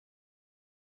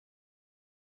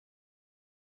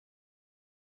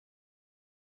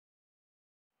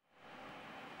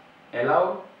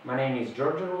Hello, my name is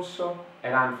Giorgio Russo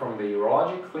and I'm from the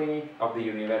Urology Clinic of the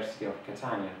University of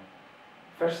Catania.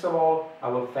 First of all, I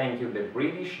will thank you, the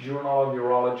British Journal of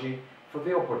Urology, for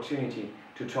the opportunity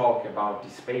to talk about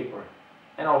this paper.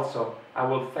 And also, I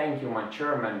will thank you, my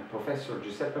chairman, Professor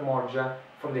Giuseppe Morgiai,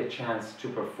 for the chance to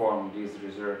perform this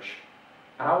research.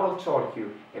 And I will talk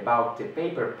you about the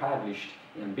paper published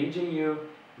in BJU.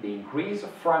 The increase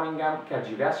of Framingham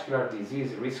cardiovascular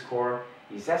disease risk score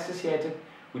is associated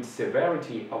with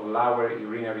severity of lower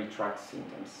urinary tract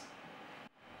symptoms.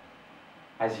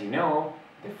 As you know,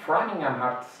 the Framingham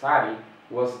heart study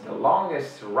was the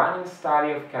longest running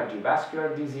study of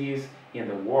cardiovascular disease in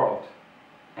the world,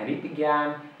 and it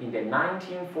began in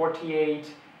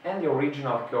 1948, and the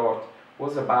original cohort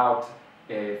was about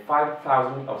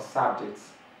 5,000 of subjects.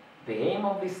 The aim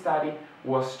of this study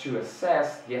was to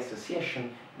assess the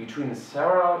association between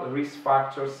several risk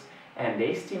factors and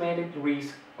the estimated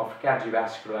risk of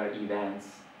cardiovascular events.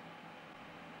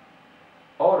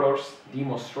 Authors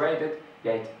demonstrated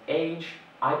that age,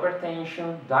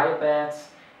 hypertension, diabetes,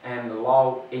 and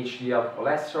low HDL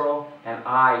cholesterol and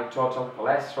high total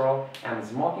cholesterol and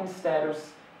smoking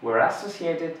status were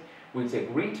associated with a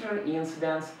greater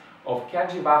incidence of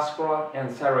cardiovascular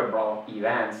and cerebral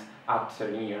events at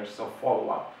 10 years of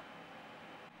follow-up.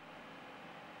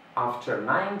 After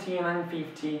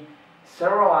 1950,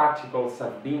 several articles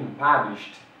have been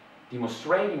published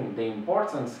demonstrating the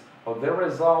importance of the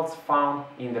results found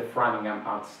in the Framingham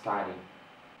heart study.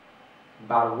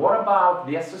 But what about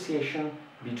the association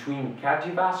between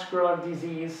cardiovascular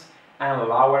disease and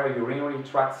lower urinary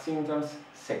tract symptoms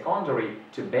secondary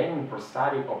to benign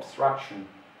prostatic obstruction?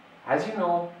 As you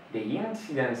know, the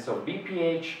incidence of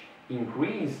BPH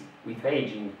increases with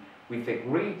aging, with a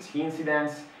great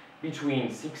incidence between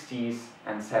 60s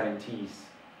and 70s.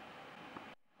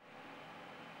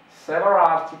 Several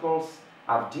articles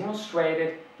have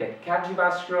demonstrated that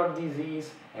cardiovascular disease,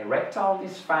 erectile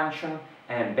dysfunction,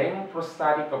 and benign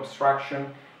prostatic obstruction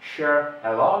share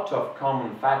a lot of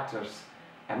common factors.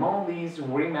 Among these,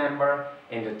 we remember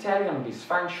endothelium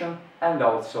dysfunction and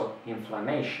also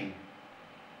inflammation.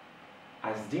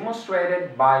 As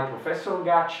demonstrated by Professor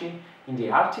Gacci in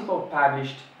the article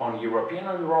published on European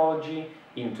Urology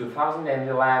in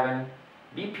 2011,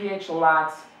 BPH,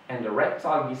 LUTS, and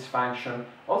erectile dysfunction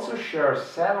also share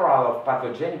several of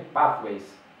pathogenic pathways.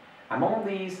 Among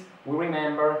these, we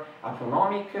remember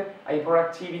autonomic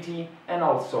hyperactivity and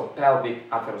also pelvic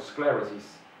atherosclerosis.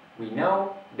 We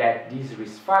know that these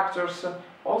risk factors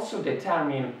also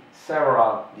determine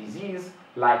several diseases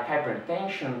like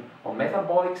hypertension or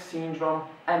metabolic syndrome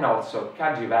and also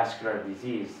cardiovascular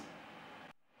disease.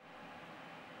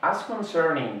 As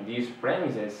concerning these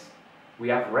premises, we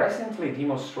have recently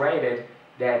demonstrated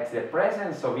that the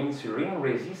presence of insulin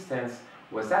resistance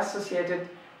was associated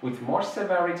with more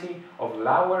severity of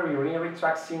lower urinary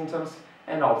tract symptoms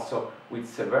and also with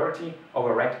severity of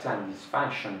erectile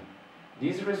dysfunction.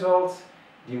 These results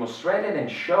demonstrated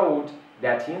and showed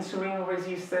that insulin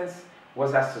resistance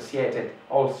was associated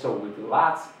also with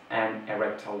LUTS and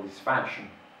erectile dysfunction.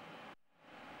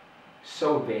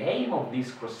 So the aim of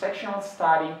this cross-sectional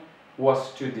study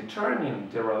was to determine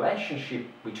the relationship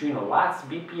between LUTS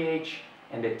BPH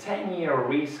and the 10-year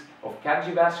risk of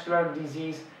cardiovascular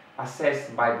disease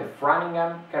assessed by the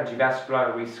Framingham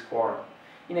cardiovascular risk score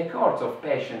in a cohort of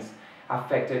patients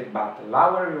affected by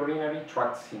lower urinary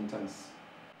tract symptoms.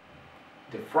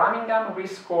 The Framingham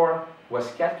risk score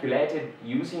was calculated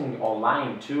using an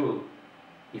online tool.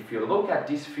 If you look at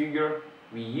this figure,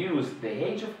 we use the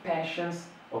age of patients,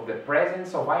 of the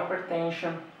presence of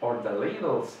hypertension or the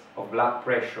levels of blood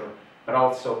pressure, but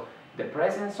also the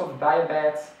presence of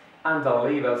diabetes and the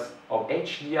levels of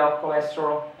HDL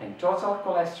cholesterol and total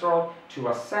cholesterol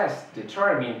to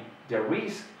determine the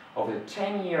risk of the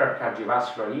 10-year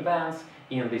cardiovascular events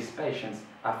in these patients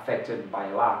affected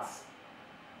by LUTS.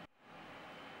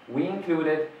 We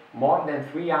included more than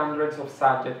 300 of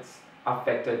subjects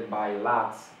affected by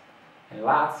LUTS, and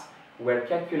LUTS were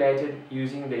calculated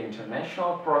using the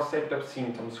International Prostate of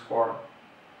Symptoms score.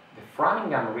 The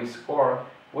Framingham risk score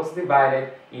was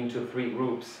divided into 3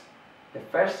 groups. The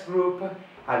first group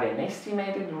had an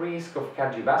estimated risk of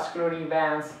cardiovascular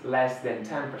events less than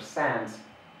 10%.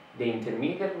 The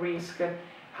intermediate risk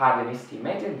had an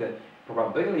estimated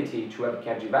probability to have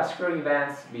cardiovascular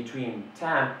events between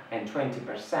 10 and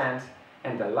 20%,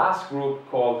 and the last group,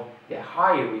 called the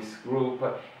high risk group,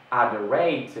 had a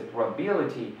rate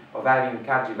probability of having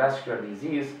cardiovascular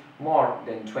disease more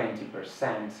than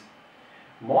 20%.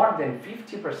 More than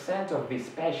 50% of these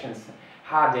patients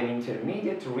had an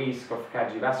intermediate risk of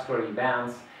cardiovascular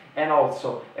events, and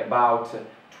also about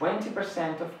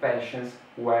 20% of patients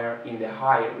were in the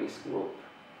high-risk group.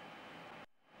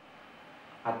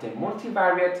 At the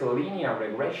multivariate linear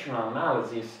regression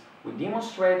analysis, we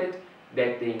demonstrated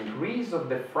that the increase of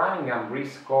the Framingham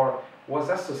risk score was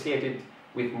associated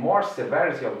with more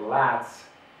severity of LUTS.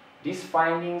 These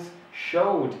findings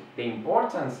showed the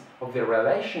importance of the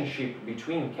relationship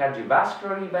between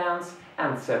cardiovascular events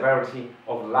and severity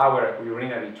of lower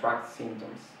urinary tract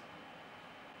symptoms.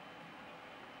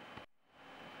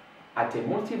 At a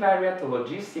multivariate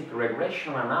logistic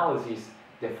regression analysis,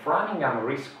 the Framingham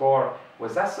risk score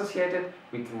was associated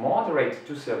with moderate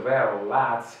to severe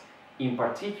LUTS. In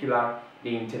particular,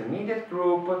 the intermediate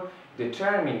group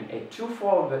determined a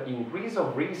twofold increase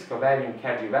of risk of having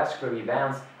cardiovascular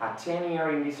events at 10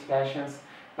 years in these patients,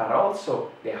 but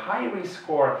also the high-risk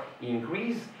score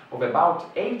increased of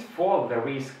about eightfold the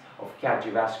risk of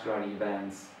cardiovascular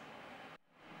events.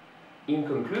 In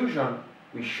conclusion,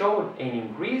 we showed an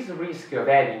increased risk of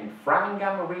having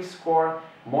Framingham risk score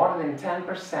more than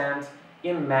 10%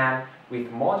 in men with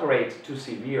moderate to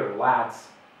severe LUTS.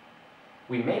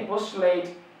 We may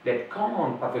postulate that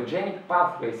common pathogenic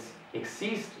pathways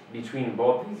exist between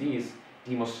both diseases,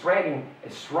 demonstrating a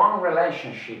strong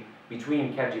relationship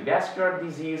between cardiovascular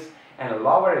disease and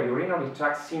lower urinary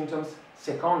tract symptoms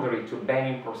secondary to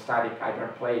benign prostatic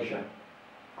hyperplasia.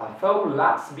 Although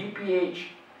LUTS BPH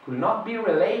could not be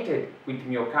related with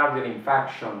myocardial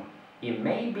infarction, it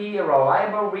may be a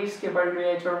reliable risk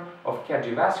evaluator of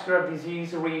cardiovascular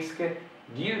disease risk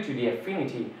due to the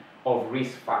affinity of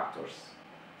risk factors.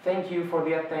 Thank you for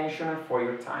the attention and for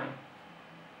your time.